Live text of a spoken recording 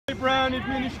town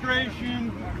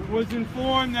administration was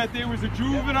informed that there was a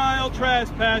juvenile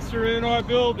trespasser in our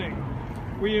building.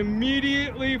 We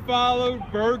immediately followed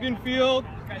Bergenfield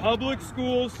Public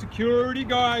Schools security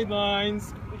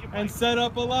guidelines and set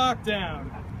up a lockdown.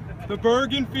 The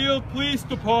Bergenfield Police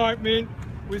Department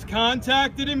was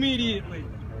contacted immediately.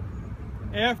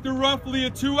 After roughly a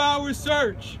 2-hour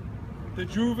search, the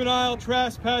juvenile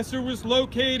trespasser was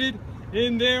located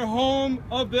in their home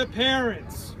of their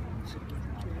parents.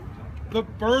 The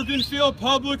Bergenfield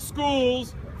Public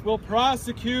Schools will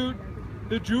prosecute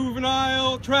the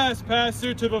juvenile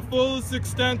trespasser to the fullest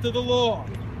extent of the law.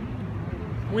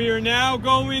 We are now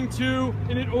going to,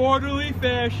 in an orderly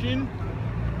fashion,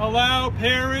 allow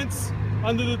parents,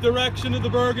 under the direction of the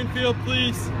Bergenfield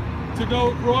Police, to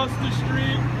go across the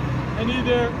street and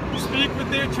either speak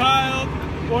with their child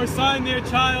or sign their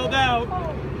child out.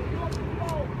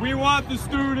 We want the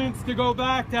students to go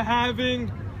back to having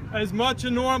as much a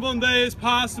normal day as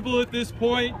possible at this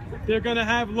point. They're going to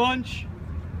have lunch,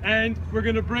 and we're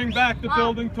going to bring back the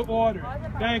building to order.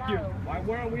 Thank you. Why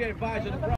weren't we advised of the